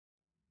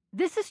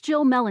This is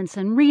Jill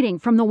Mellinson reading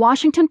from the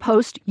Washington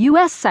Post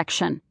U.S.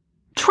 section.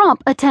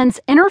 Trump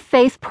attends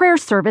Interfaith prayer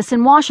service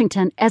in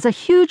Washington as a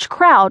huge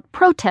crowd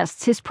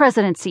protests his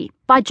presidency,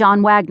 by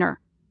John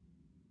Wagner.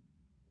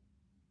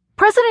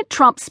 President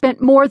Trump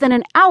spent more than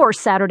an hour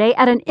Saturday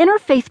at an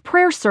interfaith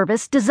prayer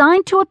service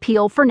designed to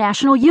appeal for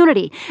national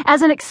unity,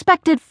 as an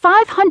expected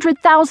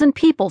 500,000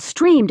 people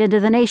streamed into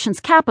the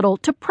nation's capital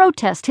to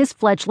protest his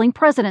fledgling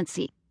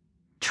presidency.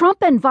 Trump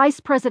and Vice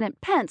President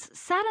Pence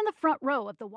sat in the front row of the